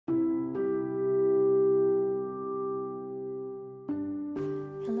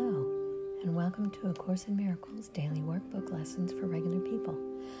welcome to A Course in Miracles Daily Workbook Lessons for Regular People.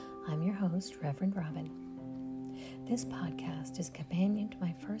 I'm your host, Reverend Robin. This podcast is a companion to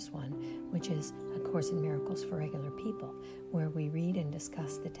my first one, which is A Course in Miracles for Regular People, where we read and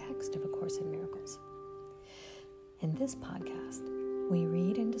discuss the text of A Course in Miracles. In this podcast, we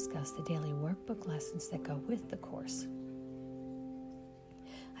read and discuss the daily workbook lessons that go with the Course.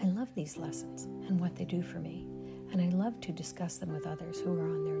 I love these lessons and what they do for me, and I love to discuss them with others who are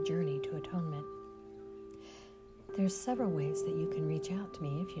on their journey to atonement. There's several ways that you can reach out to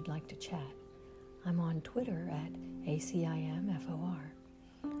me if you'd like to chat. I'm on Twitter at ACIMFOR.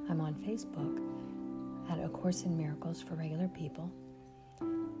 I'm on Facebook at A Course in Miracles for Regular People.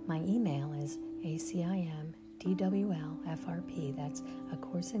 My email is ACIMDWLFRP. That's A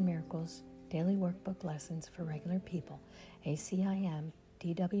Course in Miracles Daily Workbook Lessons for Regular People.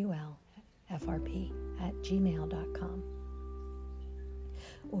 ACIMDWLFRP@gmail.com.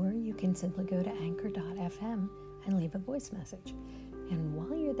 Or you can simply go to anchor.fm and leave a voice message. And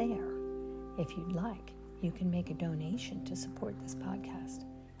while you're there, if you'd like, you can make a donation to support this podcast,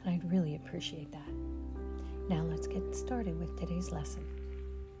 and I'd really appreciate that. Now let's get started with today's lesson.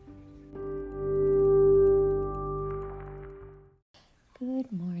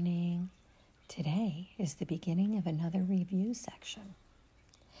 Good morning. Today is the beginning of another review section.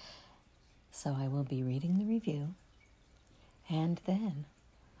 So I will be reading the review, and then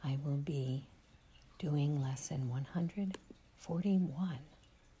I will be doing lesson 141,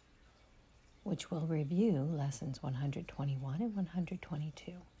 which will review lessons 121 and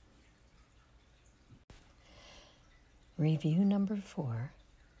 122. Review number 4,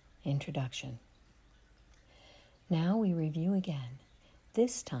 Introduction. Now we review again,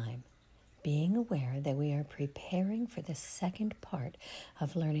 this time being aware that we are preparing for the second part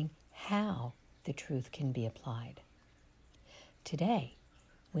of learning how the truth can be applied. Today,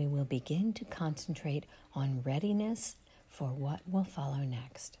 we will begin to concentrate on readiness for what will follow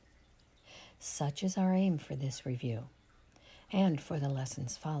next. Such is our aim for this review and for the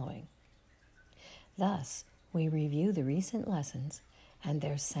lessons following. Thus, we review the recent lessons and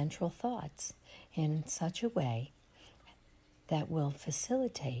their central thoughts in such a way that will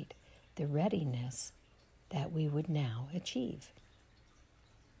facilitate the readiness that we would now achieve.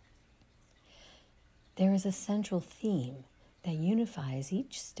 There is a central theme that unifies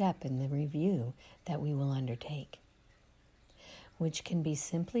each step in the review that we will undertake, which can be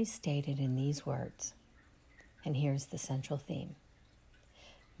simply stated in these words. And here's the central theme.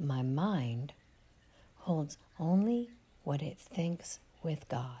 My mind holds only what it thinks with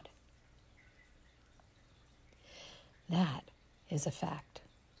God. That is a fact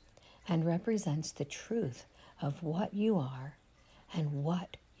and represents the truth of what you are and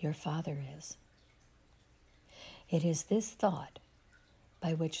what your Father is. It is this thought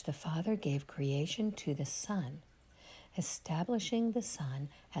by which the Father gave creation to the Son, establishing the Son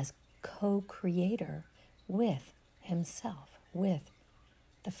as co-creator with Himself, with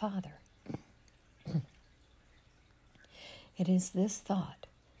the Father. It is this thought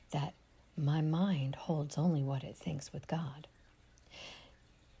that my mind holds only what it thinks with God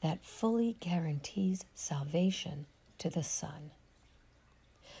that fully guarantees salvation to the Son.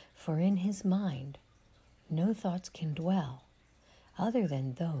 For in His mind, no thoughts can dwell other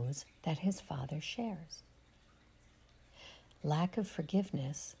than those that His Father shares. Lack of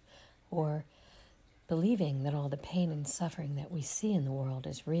forgiveness, or believing that all the pain and suffering that we see in the world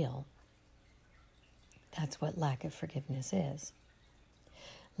is real, that's what lack of forgiveness is.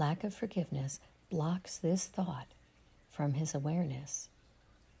 Lack of forgiveness blocks this thought from His awareness,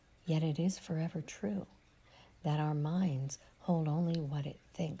 yet it is forever true that our minds hold only what it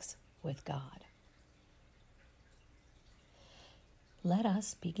thinks with God. Let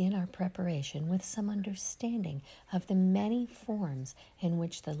us begin our preparation with some understanding of the many forms in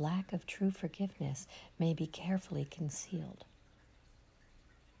which the lack of true forgiveness may be carefully concealed.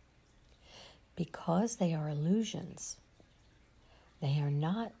 Because they are illusions, they are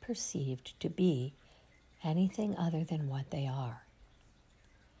not perceived to be anything other than what they are.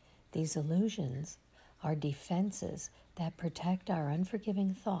 These illusions are defenses that protect our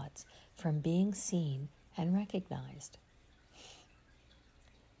unforgiving thoughts from being seen and recognized.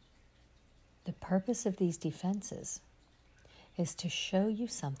 The purpose of these defenses is to show you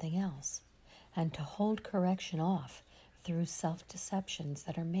something else and to hold correction off through self-deceptions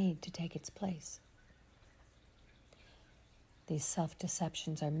that are made to take its place. These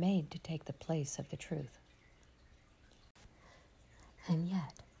self-deceptions are made to take the place of the truth. And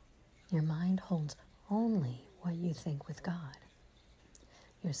yet, your mind holds only what you think with God.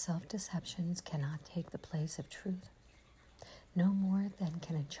 Your self-deceptions cannot take the place of truth. No more than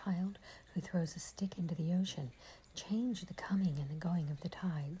can a child who throws a stick into the ocean change the coming and the going of the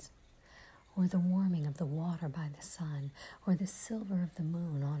tides, or the warming of the water by the sun, or the silver of the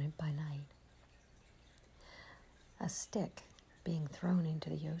moon on it by night. A stick being thrown into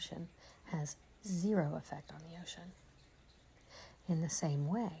the ocean has zero effect on the ocean. In the same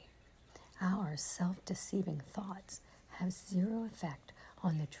way, our self-deceiving thoughts have zero effect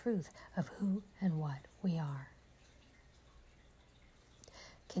on the truth of who and what we are.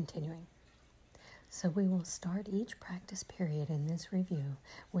 Continuing. So we will start each practice period in this review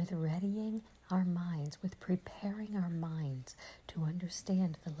with readying our minds, with preparing our minds to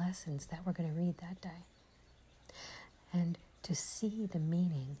understand the lessons that we're going to read that day, and to see the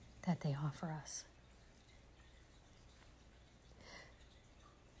meaning that they offer us.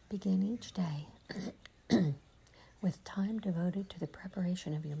 Begin each day with time devoted to the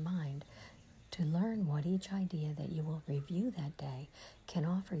preparation of your mind to learn what each idea that you will review that day can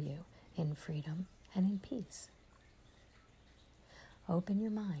offer you in freedom and in peace. Open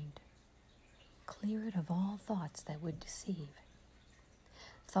your mind. Clear it of all thoughts that would deceive.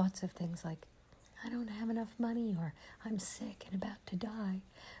 Thoughts of things like, I don't have enough money, or I'm sick and about to die,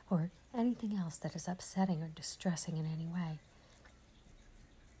 or anything else that is upsetting or distressing in any way.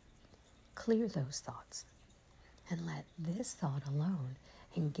 Clear those thoughts and let this thought alone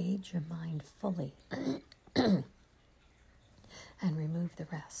engage your mind fully and remove the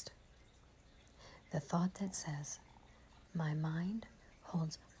rest. The thought that says, my mind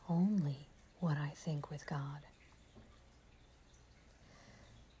holds only what I think with God.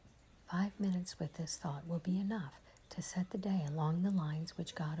 5 minutes with this thought will be enough to set the day along the lines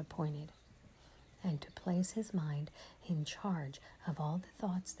which God appointed, and to place his mind in charge of all the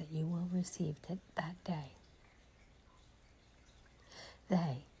thoughts that you will receive that day.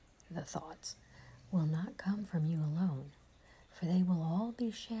 They, the thoughts, will not come from you alone, for they will all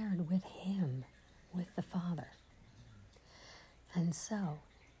be shared with him, with the Father. And so,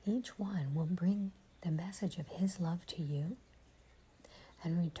 each one will bring the message of his love to you,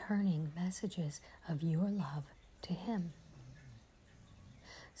 and returning messages of your love to him.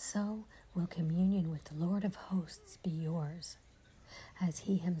 So will communion with the Lord of hosts be yours, as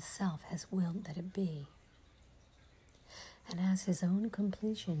he himself has willed that it be. And as his own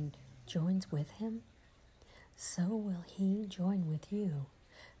completion joins with him, so will he join with you,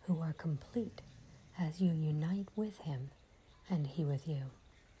 who are complete, as you unite with him and he with you.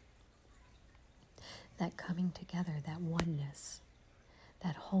 That coming together, that oneness,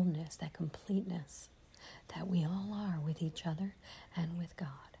 that wholeness, that completeness that we all are with each other and with God.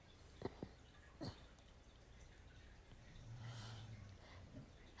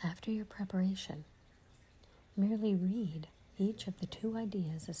 After your preparation, merely read each of the 2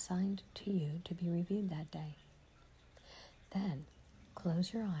 ideas assigned to you to be reviewed that day. Then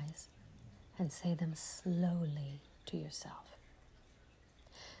close your eyes and say them slowly to yourself.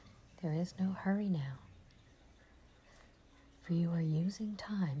 There is no hurry now, for you are using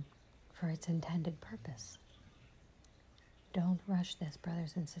time for its intended purpose. Don't rush this,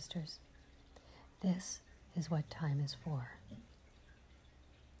 brothers and sisters. This is what time is for.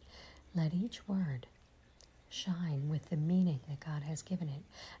 Let each word shine with the meaning that God has given it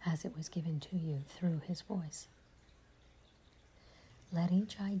as it was given to you through his voice. Let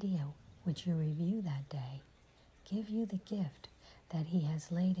each idea which you review that day give you the gift that he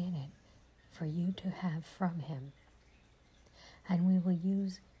has laid in it for you to have from him. And we will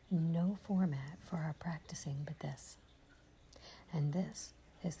use no format for our practicing but this. And this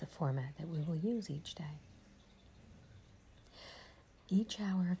is the format that we will use each day. Each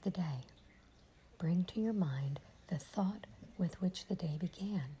hour of the day, bring to your mind the thought with which the day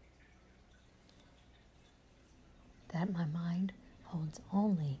began. That my mind holds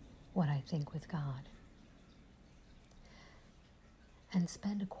only what I think with God. And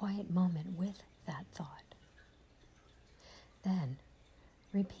spend a quiet moment with that thought. Then,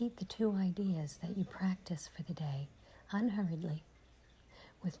 repeat the 2 ideas that you practice for the day unhurriedly,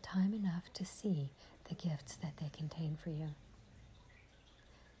 with time enough to see the gifts that they contain for you.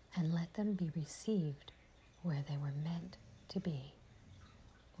 And let them be received where they were meant to be,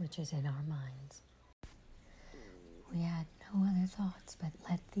 which is in our minds. We add no other thoughts, but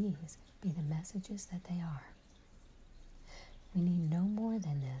let these be the messages that they are. We need no more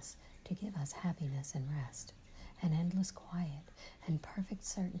than this to give us happiness and rest, and endless quiet, and perfect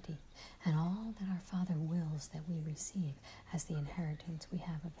certainty, and all that our Father wills that we receive as the inheritance we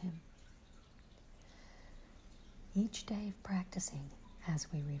have of him. Each day of practicing, as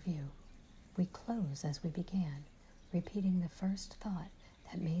we review, we close as we began, repeating the first thought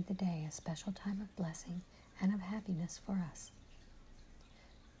that made the day a special time of blessing and of happiness for us,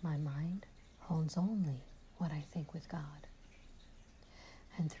 My mind holds only what I think with God.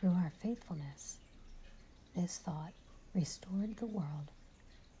 And through our faithfulness, this thought restored the world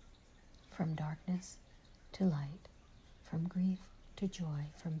from darkness to light, from grief to joy,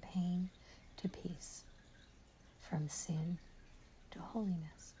 from pain to peace, from sin to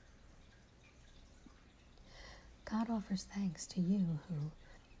holiness. God offers thanks to you who,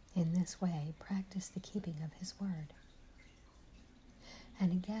 in this way, practice the keeping of His word.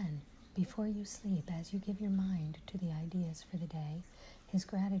 And again, before you sleep, as you give your mind to the ideas for the day, His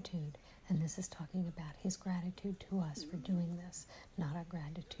gratitude, and this is talking about His gratitude to us for doing this, not our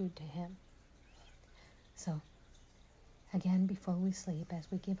gratitude to Him. So, again, before we sleep,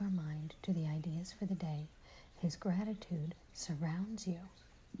 as we give our mind to the ideas for the day, His gratitude surrounds you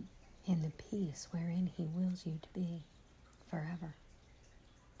in the peace wherein He wills you to be forever,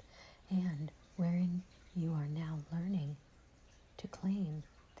 and wherein you are now learning to claim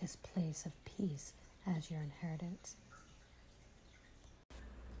this place of peace as your inheritance.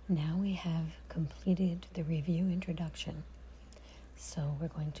 Now we have completed the review introduction, so we're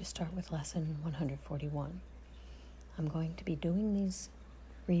going to start with lesson 141. I'm going to be doing these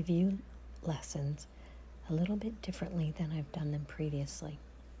review lessons a little bit differently than I've done them previously.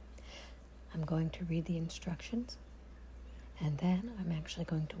 I'm going to read the instructions, and then I'm actually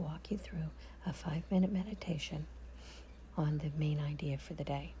going to walk you through a 5-minute meditation on the main idea for the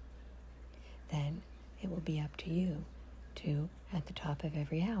day. Then it will be up to you to, at the top of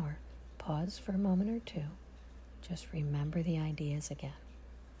every hour, pause for a moment or two. Just remember the ideas again.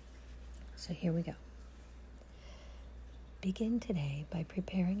 So here we go. Begin today by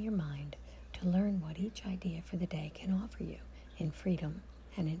preparing your mind to learn what each idea for the day can offer you in freedom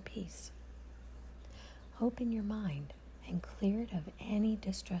and in peace. Open your mind and clear it of any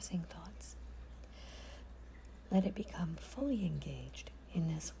distressing thoughts. Let it become fully engaged in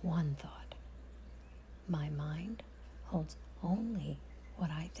this one thought. My mind holds only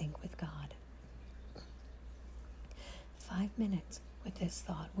what I think with God. 5 minutes with this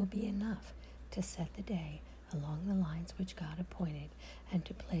thought will be enough to set the day along the lines which God appointed and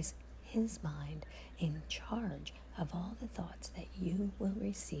to place His mind in charge of all the thoughts that you will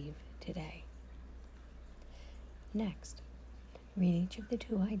receive today. Next, read each of the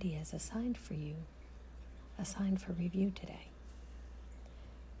 2 ideas assigned for review today.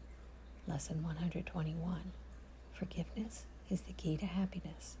 Lesson 121, forgiveness is the key to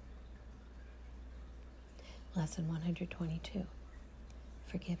happiness. Lesson 122,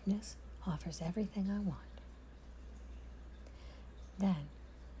 forgiveness offers everything I want. Then,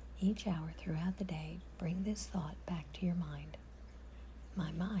 each hour throughout the day, bring this thought back to your mind.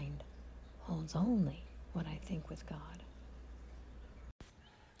 My mind holds only what I think with God.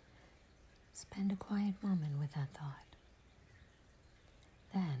 Spend a quiet moment with that thought.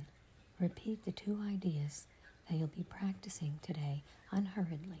 Then, repeat the 2 ideas that you'll be practicing today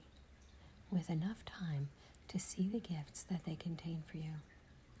unhurriedly, with enough time to see the gifts that they contain for you,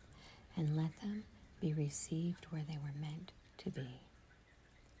 and let them be received where they were meant to be.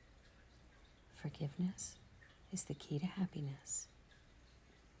 Forgiveness is the key to happiness,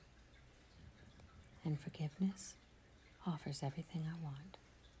 and forgiveness offers everything I want.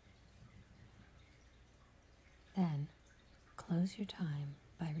 Then, close your time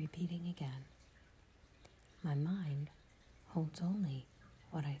by repeating again, my mind holds only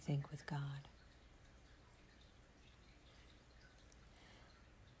what I think with God.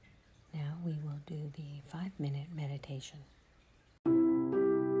 Now we will do the 5-minute meditation.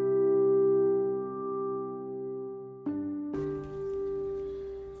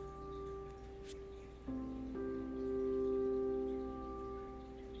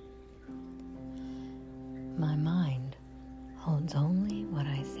 My mind holds only what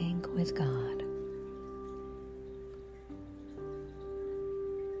I think with God.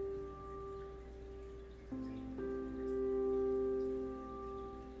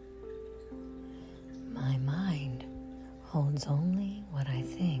 My mind holds only what I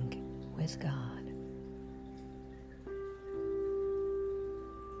think with God.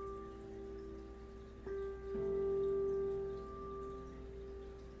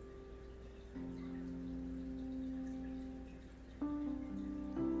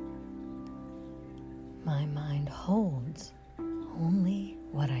 My mind holds only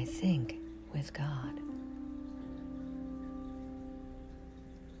what I think with God.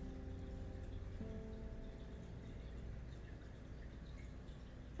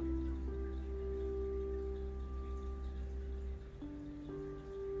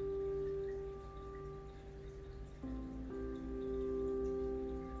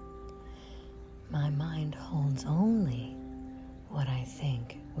 My mind holds only what I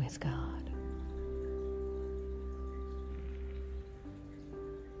think with God.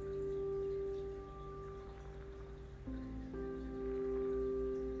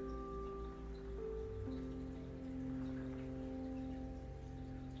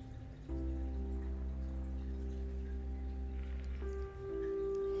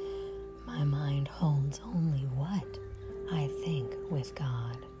 My mind holds only what I think with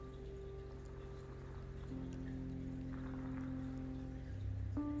God.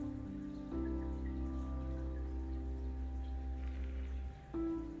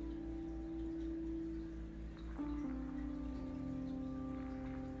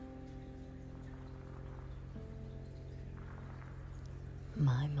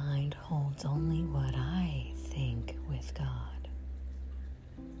 My mind holds only what I think with God.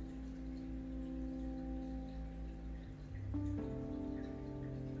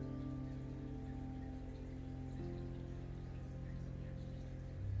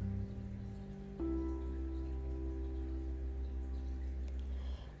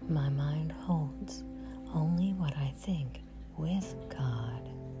 My mind holds only what I think with God.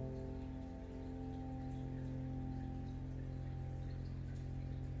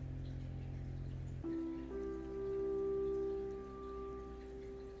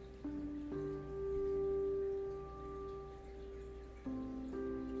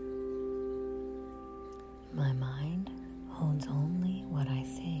 My mind holds only what I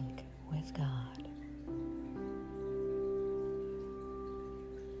think with God.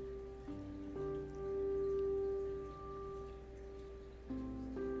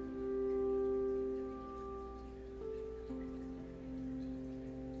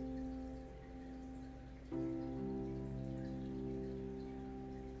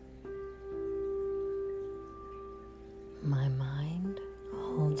 My mind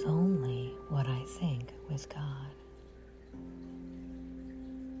holds only what I think with God.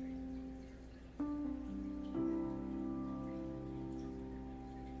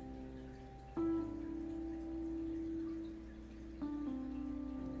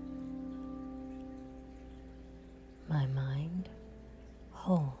 My mind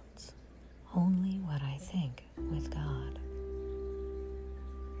holds only what I think with God.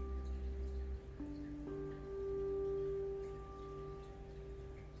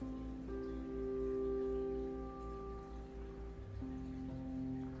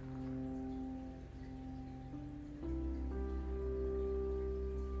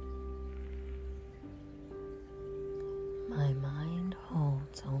 My mind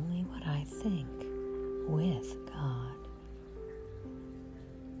holds only what I think with God.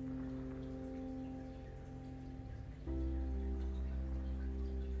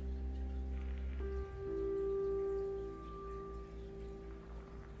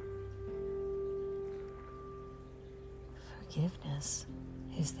 Forgiveness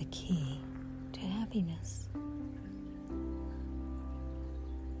is the key to happiness.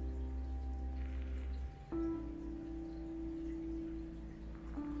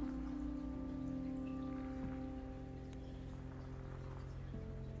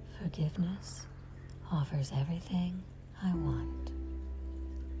 Forgiveness offers everything I want.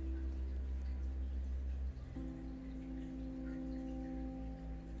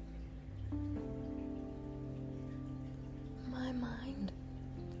 My mind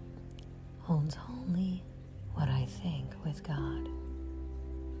holds only what I think with God.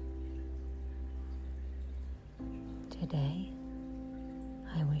 Today,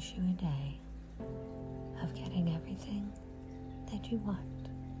 I wish you a day of getting everything that you want.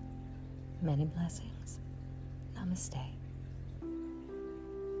 Many blessings. Namaste.